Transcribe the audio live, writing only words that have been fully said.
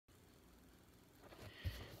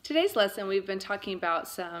Today's lesson, we've been talking about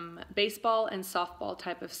some baseball and softball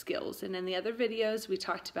type of skills, and in the other videos we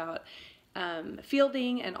talked about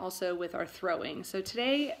fielding and also with our throwing. So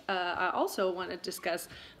today I also want to discuss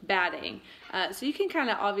batting. So you can kind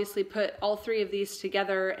of obviously put all three of these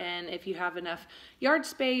together, and if you have enough yard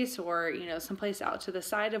space or someplace out to the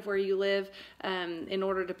side of where you live, in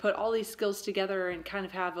order to put all these skills together and kind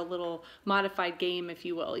of have a little modified game, if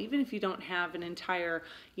you will. Even if you don't have an entire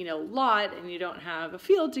lot and you don't have a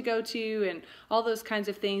field to go to and all those kinds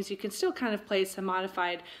of things, you can still kind of play some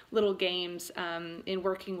modified little games in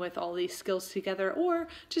working with all these skills together, or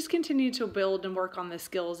just continue to build and work on the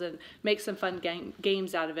skills and make some fun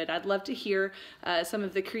games out of it. I'd love to hear some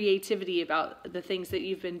of the creativity about the things that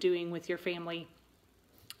you've been doing with your family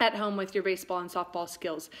at home with your baseball and softball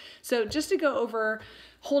skills. So just to go over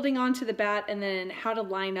holding on to the bat and then how to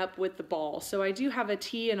line up with the ball. So I do have a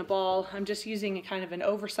tee and a ball. I'm just using a kind of an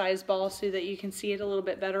oversized ball so that you can see it a little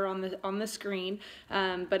bit better on the screen.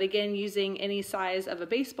 But again, using any size of a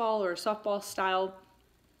baseball or a softball style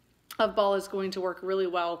of ball is going to work really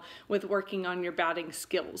well with working on your batting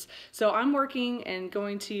skills. So I'm working and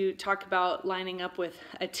going to talk about lining up with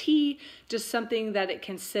a tee, just something that it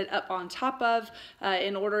can sit up on top of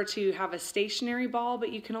in order to have a stationary ball,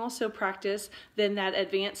 but you can also practice then that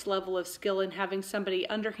advanced level of skill in having somebody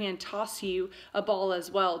underhand toss you a ball as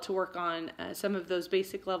well to work on some of those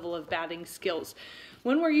basic level of batting skills.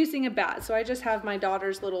 When we're using a bat, so I just have my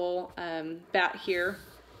daughter's little bat here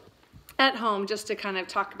at home just to kind of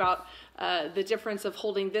talk about the difference of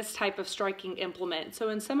holding this type of striking implement. So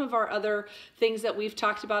in some of our other things that we've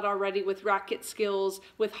talked about already with racket skills,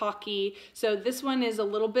 with hockey, so this one is a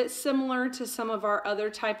little bit similar to some of our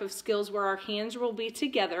other type of skills where our hands will be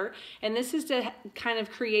together, and this is to kind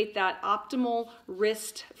of create that optimal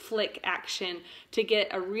wrist flick action to get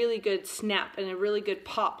a really good snap and a really good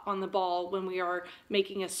pop on the ball when we are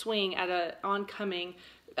making a swing at an oncoming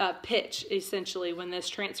pitch, essentially, when this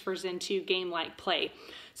transfers into game-like play.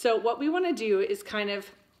 So what we want to do is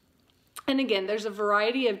and again, there's a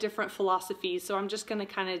variety of different philosophies, so I'm just going to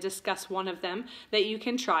kind of discuss one of them that you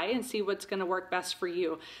can try and see what's going to work best for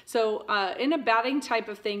you. So in a batting type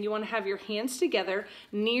of thing, you want to have your hands together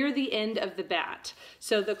near the end of the bat.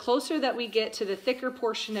 So the closer that we get to the thicker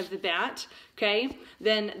portion of the bat, okay,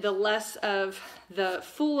 then the less of the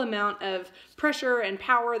full amount of pressure and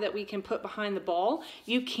power that we can put behind the ball.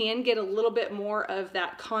 You can get a little bit more of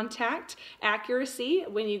that contact accuracy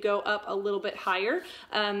when you go up a little bit higher,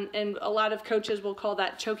 and a lot of coaches will call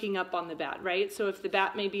that choking up on the bat, right? So if the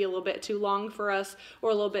bat may be a little bit too long for us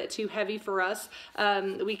or a little bit too heavy for us,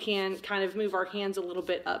 we can kind of move our hands a little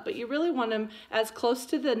bit up, but you really want them as close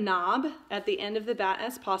to the knob at the end of the bat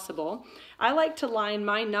as possible. I like to line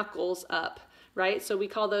my knuckles up, right? So we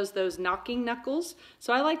call those knocking knuckles.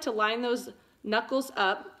 So I like to line those knuckles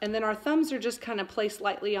up, and then our thumbs are just kind of placed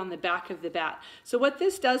lightly on the back of the bat. So what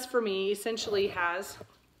this does for me essentially has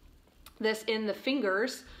this in the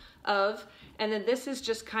fingers of, and then this is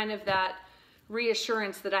just kind of that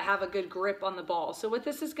reassurance that I have a good grip on the ball. So what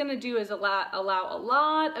this is going to do is allow a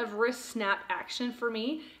lot of wrist snap action for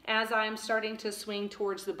me as I'm starting to swing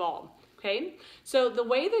towards the ball. Okay, so the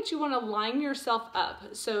way that you want to line yourself up,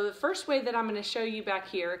 so the first way that I'm going to show you back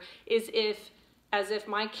here is as if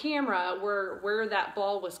my camera were where that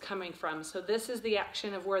ball was coming from. So this is the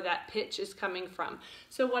action of where that pitch is coming from.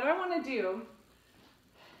 So what I want to do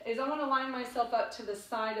is I want to line myself up to the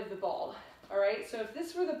side of the ball. All right, so if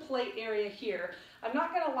this were the plate area here, I'm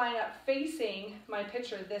not going to line up facing my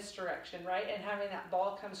pitcher this direction, right, and having that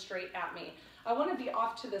ball come straight at me. I want to be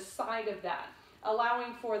off to the side of that,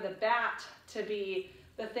 allowing for the bat to be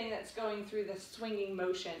the thing that's going through the swinging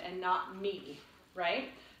motion and not me, right?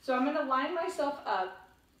 So I'm going to line myself up,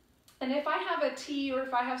 and if I have a tee or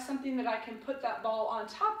if I have something that I can put that ball on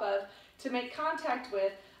top of to make contact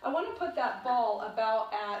with, I want to put that ball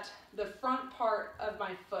about at the front part of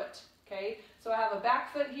my foot, okay? So I have a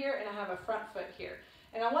back foot here and I have a front foot here.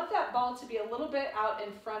 And I want that ball to be a little bit out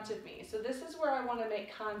in front of me. So this is where I want to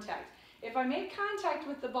make contact. If I make contact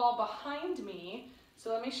with the ball behind me,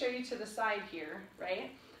 so let me show you to the side here, right?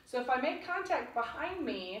 So if I make contact behind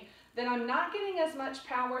me, then I'm not getting as much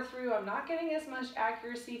power through, I'm not getting as much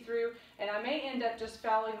accuracy through, and I may end up just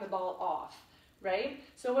fouling the ball off, right?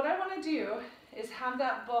 So what I want to do is have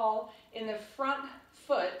that ball in the front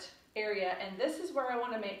foot area, and this is where I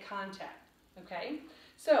want to make contact, okay?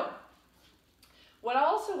 So what I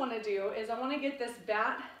also want to do is I want to get this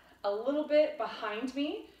bat a little bit behind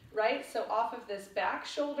me, right? So off of this back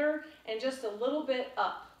shoulder and just a little bit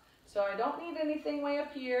up. So I don't need anything way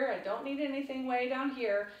up here. I don't need anything way down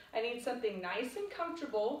here. I need something nice and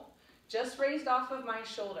comfortable just raised off of my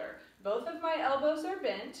shoulder. Both of my elbows are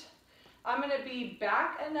bent. I'm going to be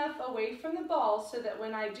back enough away from the ball so that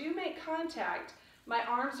when I do make contact, my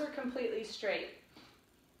arms are completely straight.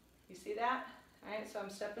 You see that? All right, so I'm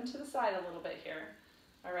stepping to the side a little bit here.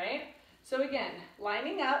 All right, so again,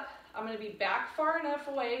 lining up, I'm going to be back far enough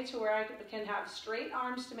away to where I can have straight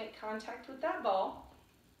arms to make contact with that ball.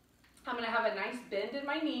 I'm going to have a nice bend in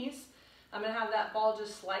my knees. I'm going to have that ball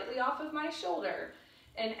just slightly off of my shoulder.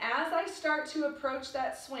 And as I start to approach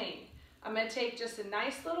that swing, I'm going to take just a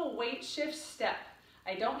nice little weight shift step.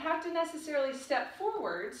 I don't have to necessarily step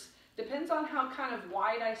forwards. Depends on how kind of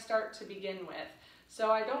wide I start to begin with. So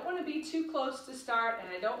I don't want to be too close to start, and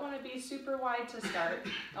I don't want to be super wide to start.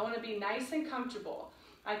 I want to be nice and comfortable.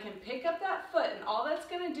 I can pick up that foot, and all that's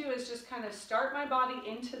going to do is just kind of start my body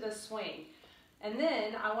into the swing. And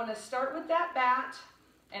then I want to start with that bat,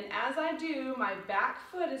 and as I do, my back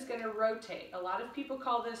foot is going to rotate. A lot of people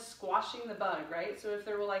call this squashing the bug, right? So if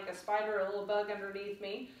there were like a spider or a little bug underneath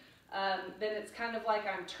me, then it's kind of like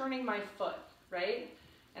I'm turning my foot, right?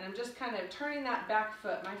 And I'm just kind of turning that back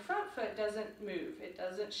foot. My front foot doesn't move. It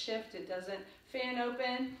doesn't shift. It doesn't fan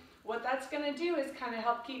open. What that's going to do is kind of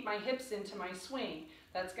help keep my hips into my swing.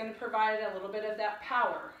 That's going to provide a little bit of that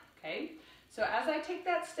power, okay? So as I take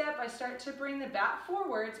that step, I start to bring the bat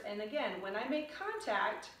forwards, and again, when I make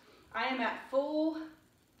contact, I am at full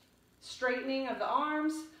straightening of the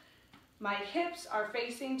arms. My hips are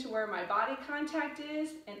facing to where my body contact is,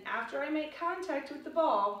 and after I make contact with the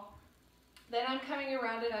ball, then I'm coming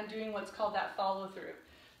around and I'm doing what's called that follow through.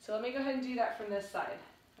 So let me go ahead and do that from this side,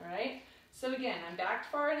 all right? So again, I'm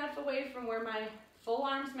backed far enough away from where my full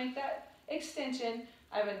arms make that extension.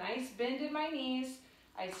 I have a nice bend in my knees.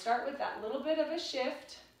 I start with that little bit of a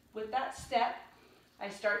shift with that step. I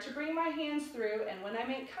start to bring my hands through, and when I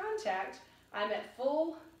make contact, I'm at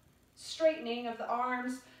full straightening of the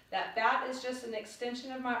arms. That bat is just an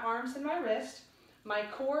extension of my arms and my wrist. My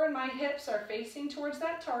core and my hips are facing towards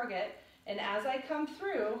that target, and as I come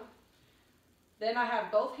through, then I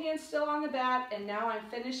have both hands still on the bat, and now I'm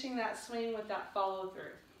finishing that swing with that follow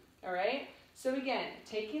through. All right? So again,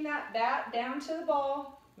 taking that bat down to the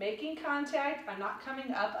ball, making contact. I'm not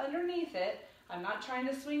coming up underneath it. I'm not trying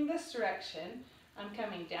to swing this direction. I'm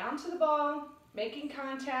coming down to the ball, making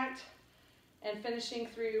contact, and finishing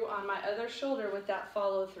through on my other shoulder with that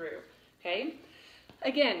follow through, okay?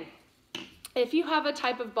 Again, if you have a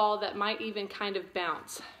type of ball that might even kind of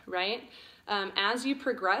bounce, right? As you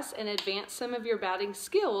progress and advance some of your batting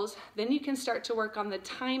skills, then you can start to work on the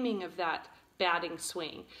timing of that batting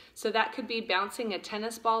swing. So that could be bouncing a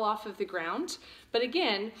tennis ball off of the ground. But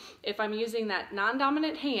again, if I'm using that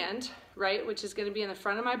non-dominant hand, right, which is going to be in the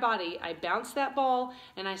front of my body, I bounce that ball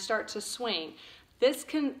and I start to swing. This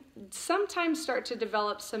can sometimes start to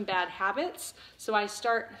develop some bad habits. So I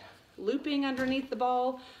start looping underneath the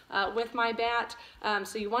ball with my bat.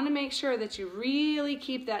 So you want to make sure that you really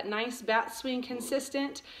keep that nice bat swing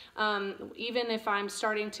consistent, even if I'm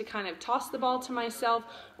starting to kind of toss the ball to myself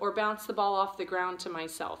or bounce the ball off the ground to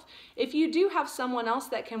myself. If you do have someone else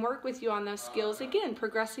that can work with you on those skills, again,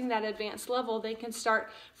 progressing that advanced level, they can start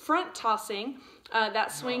front tossing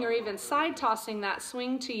that swing or even side tossing that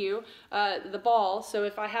swing to you, the ball. So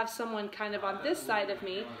if I have someone kind of on this side of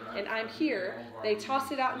me and I'm here, they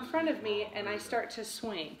toss it out in front of me and I start to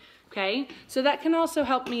swing, okay? So that can also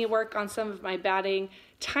help me work on some of my batting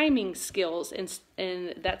timing skills,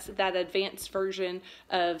 and that's that advanced version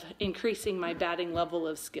of increasing my batting level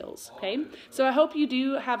of skills, okay? So I hope you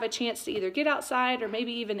do have a chance to either get outside or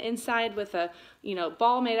maybe even inside with a,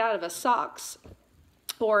 ball made out of a socks,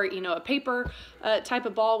 or a paper type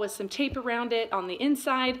of ball with some tape around it on the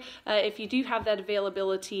inside. If you do have that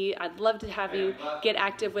availability, I'd love to have you get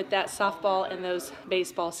active with that softball and those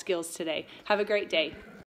baseball skills today. Have a great day.